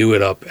wanted to do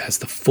it up as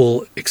the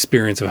full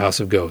experience of House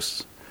of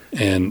Ghosts.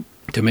 And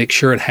to make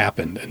sure it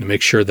happened, and to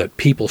make sure that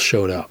people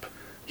showed up,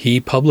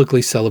 he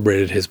publicly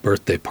celebrated his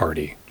birthday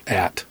party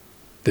at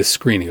this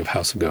screening of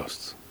House of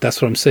Ghosts.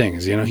 That's what I'm saying,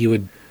 is, he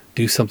would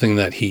do something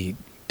that he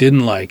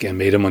didn't like and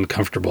made him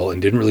uncomfortable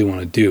and didn't really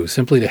want to do,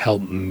 simply to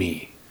help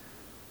me.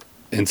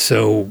 And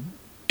so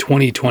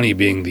 2020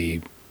 being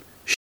the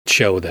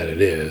show that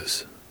it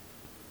is,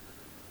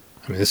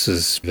 I mean, this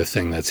is the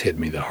thing that's hit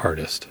me the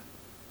hardest.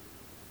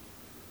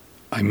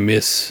 I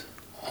miss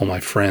all my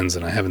friends,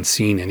 and I haven't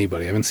seen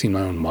anybody. I haven't seen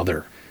my own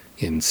mother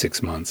in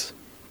 6 months.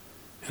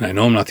 And I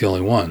know I'm not the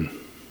only one.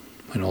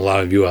 I know a lot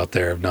of you out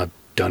there have not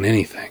done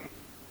anything,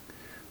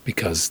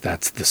 because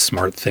that's the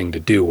smart thing to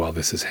do while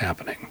this is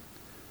happening.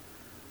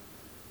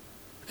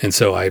 And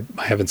so I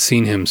haven't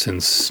seen him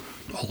since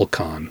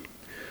AllCon.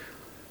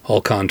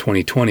 AllCon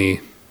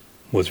 2020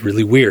 was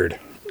really weird,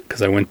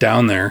 because I went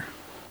down there,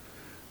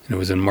 and it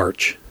was in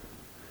March.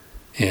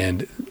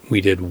 And we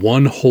did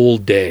one whole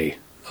day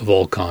of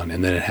AllCon,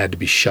 and then it had to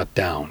be shut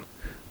down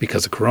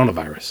because of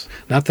coronavirus.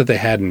 Not that they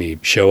had any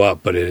show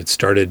up, but it had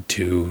started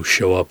to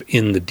show up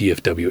in the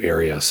DFW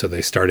area. So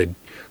they started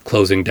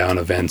closing down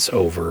events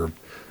over,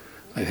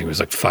 I think it was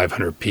like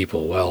 500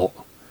 people. Well,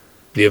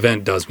 the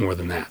event does more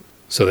than that.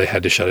 So they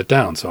had to shut it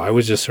down. So I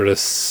was just sort of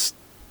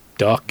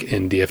stuck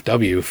in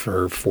DFW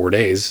for 4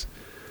 days,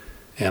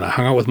 and I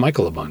hung out with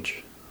Michael a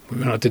bunch. We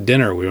went out to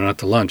dinner. We went out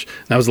to lunch.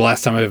 And that was the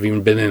last time I've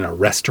even been in a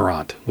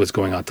restaurant, was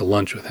going out to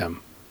lunch with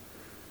him,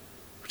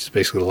 which is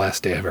basically the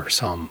last day I've ever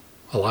saw him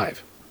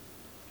alive.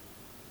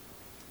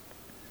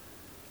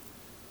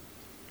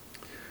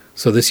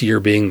 So this year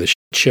being the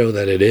show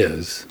that it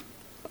is,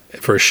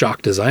 for as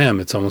shocked as I am,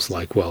 it's almost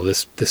like, well,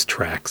 this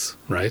tracks,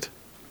 right?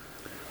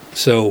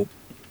 So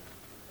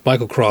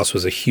Michael Cross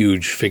was a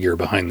huge figure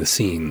behind the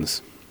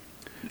scenes,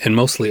 and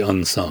mostly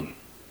unsung.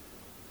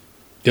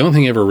 The only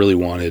thing I ever really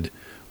wanted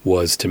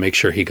was to make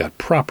sure he got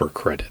proper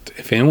credit.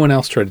 If anyone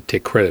else tried to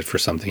take credit for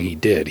something he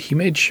did, he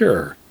made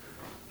sure,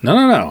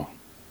 no,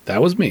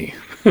 that was me.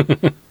 He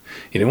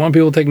didn't want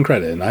people taking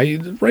credit,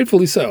 and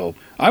rightfully so.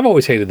 I've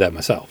always hated that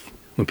myself,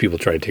 when people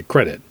try to take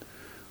credit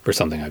for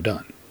something I've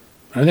done.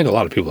 And I think a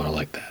lot of people are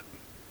like that.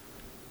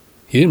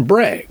 He didn't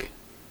brag,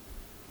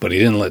 but he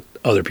didn't let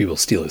other people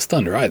steal his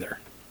thunder either.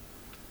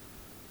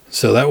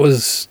 So that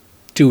was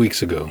 2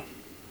 weeks ago.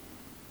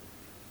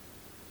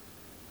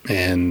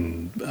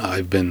 And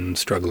I've been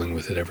struggling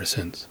with it ever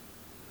since.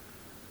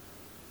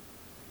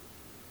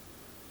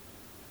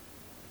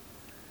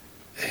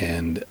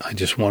 And I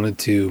just wanted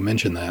to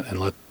mention that and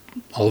let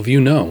all of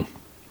you know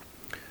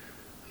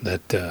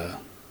that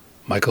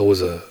Michael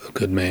was a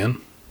good man.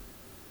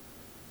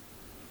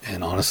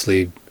 And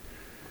honestly,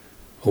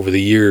 over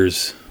the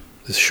years,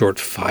 this short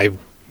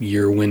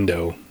 5-year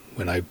window,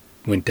 when I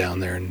went down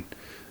there and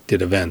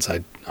did events,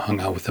 I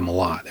hung out with him a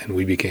lot, and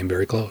we became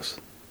very close.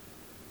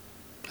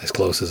 As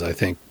close as I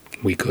think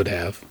we could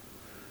have.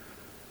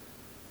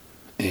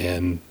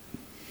 And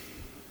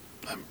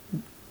I'm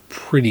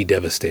pretty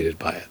devastated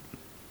by it.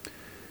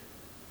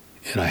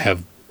 And I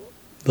have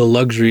the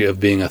luxury of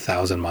being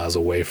 1,000 miles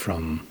away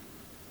from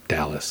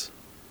Dallas,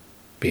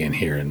 being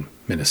here in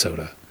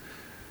Minnesota.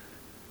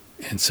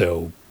 And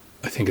so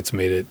I think it's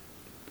made it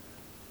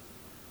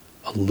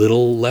a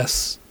little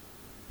less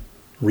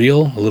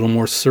real, a little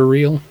more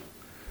surreal.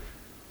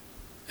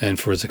 And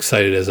for as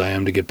excited as I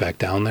am to get back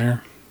down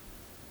there,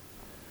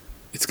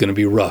 it's going to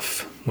be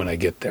rough when I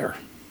get there.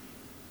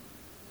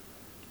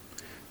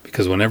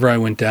 Because whenever I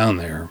went down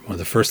there, one of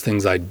the first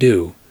things I'd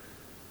do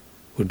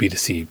would be to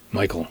see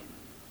Michael.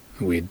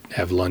 We'd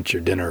have lunch or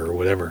dinner or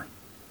whatever.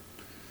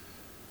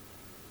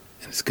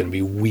 And it's going to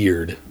be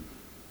weird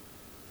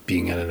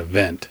being at an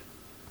event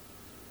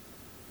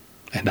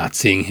and not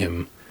seeing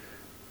him.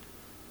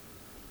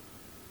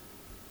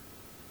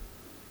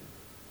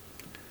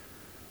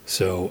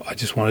 So I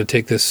just want to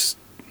take this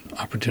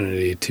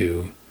opportunity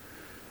to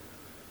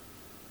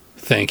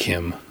thank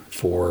him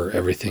for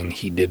everything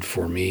he did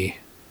for me,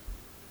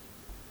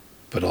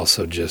 but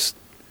also just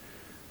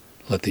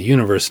let the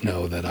universe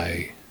know that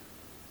I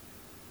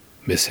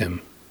miss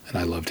him and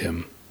I loved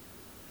him.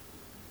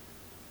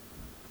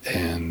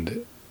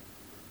 And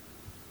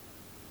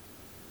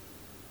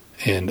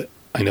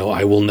I know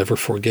I will never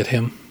forget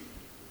him.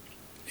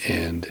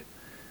 And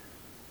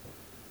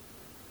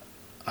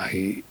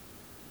I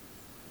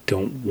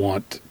don't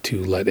want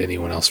to let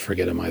anyone else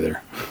forget him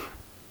either.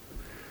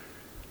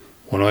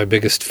 One of my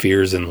biggest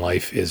fears in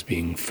life is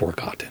being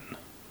forgotten.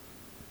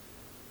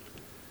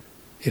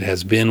 It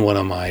has been one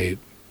of my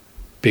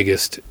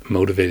biggest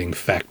motivating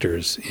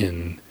factors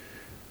in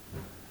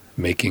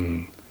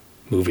making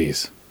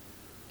movies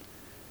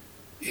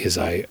is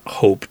I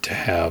hope to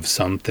have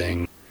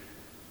something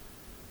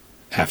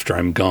after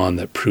I'm gone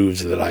that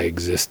proves that I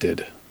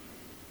existed.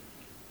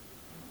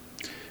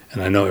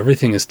 And I know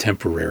everything is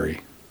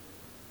temporary.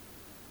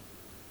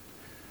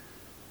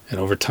 And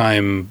over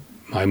time,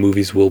 my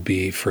movies will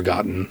be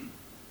forgotten.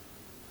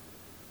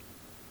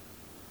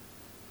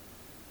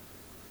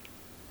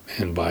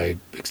 And by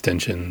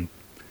extension,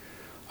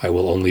 I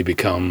will only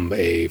become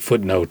a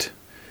footnote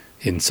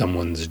in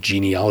someone's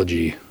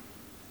genealogy.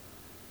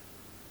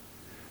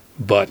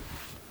 But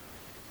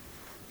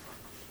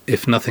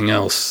if nothing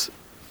else,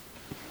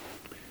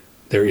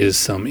 there is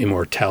some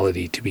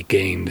immortality to be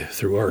gained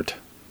through art.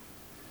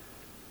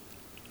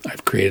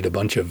 I've created a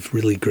bunch of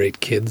really great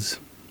kids.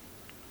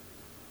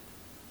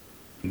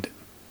 And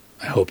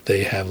I hope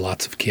they have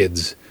lots of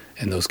kids,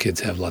 and those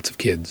kids have lots of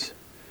kids,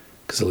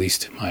 because at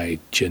least my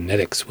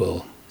genetics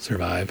will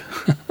survive.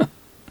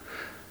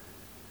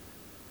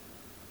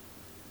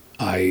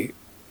 I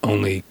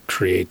only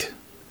create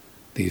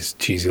these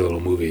cheesy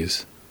little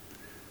movies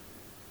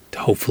to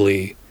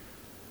hopefully,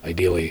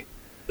 ideally,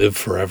 live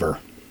forever.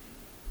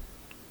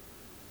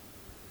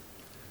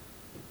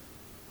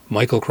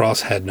 Michael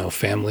Cross had no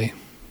family.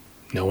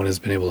 No one has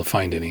been able to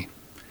find any.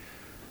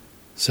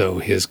 So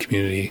his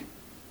community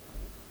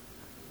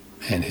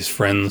and his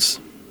friends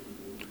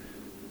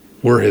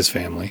were his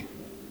family.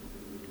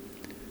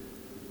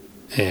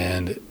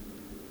 And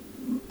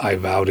I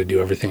vow to do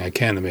everything I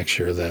can to make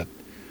sure that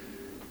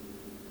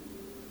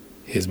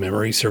his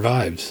memory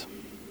survives.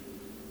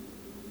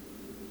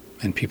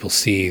 And people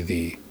see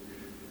the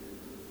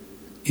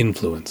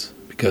influence.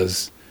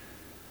 Because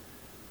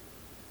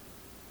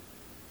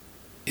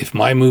if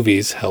my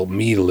movies help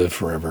me to live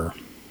forever,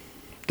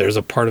 there's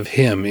a part of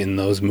him in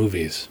those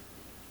movies.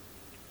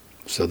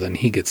 So then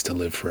he gets to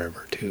live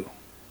forever too.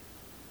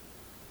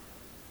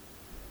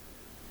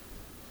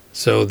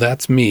 So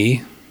that's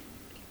me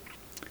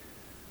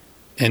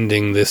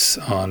ending this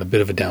on a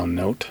bit of a down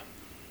note,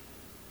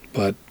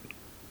 but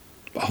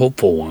a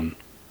hopeful one,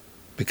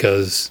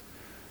 because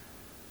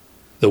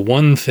the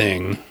one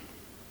thing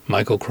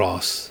Michael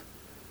Cross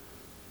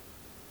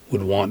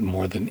would want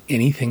more than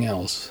anything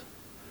else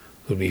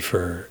would be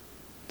for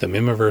the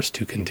Mihmiverse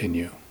to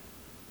continue.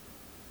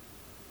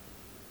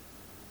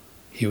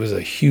 He was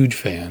a huge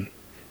fan,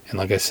 and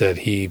like I said,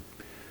 he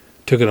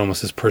took it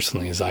almost as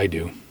personally as I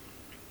do.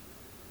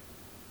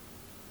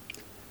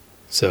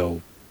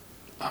 So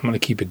I'm going to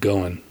keep it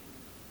going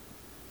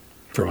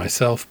for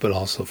myself, but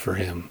also for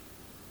him,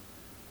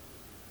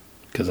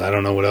 because I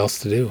don't know what else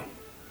to do.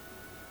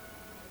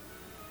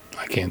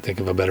 I can't think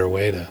of a better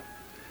way to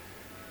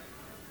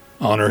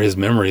honor his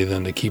memory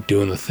than to keep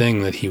doing the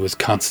thing that he was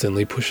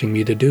constantly pushing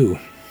me to do.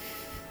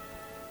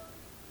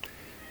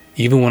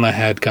 Even when I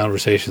had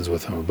conversations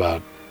with him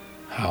about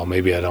how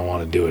maybe I don't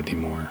want to do it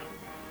anymore,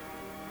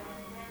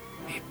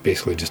 he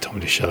basically just told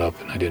me to shut up,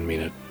 and I didn't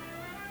mean it.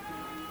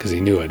 Because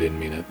he knew I didn't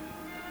mean it.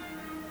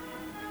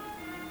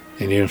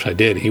 And even if I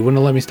did, he wouldn't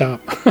have let me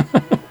stop.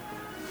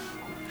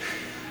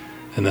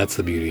 And that's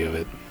the beauty of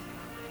it.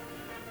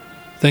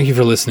 Thank you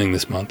for listening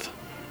this month.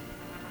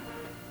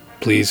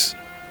 Please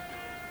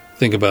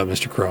think about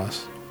Mr.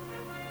 Cross.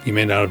 You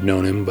may not have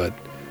known him, but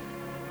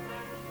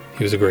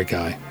he was a great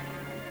guy.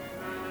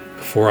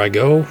 Before I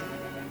go,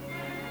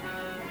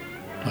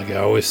 like I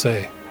always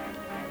say,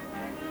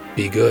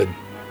 be good.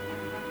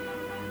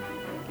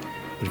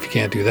 But if you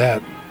can't do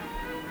that,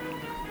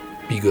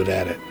 be good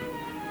at it.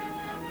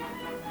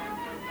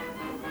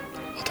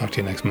 I'll talk to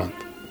you next month.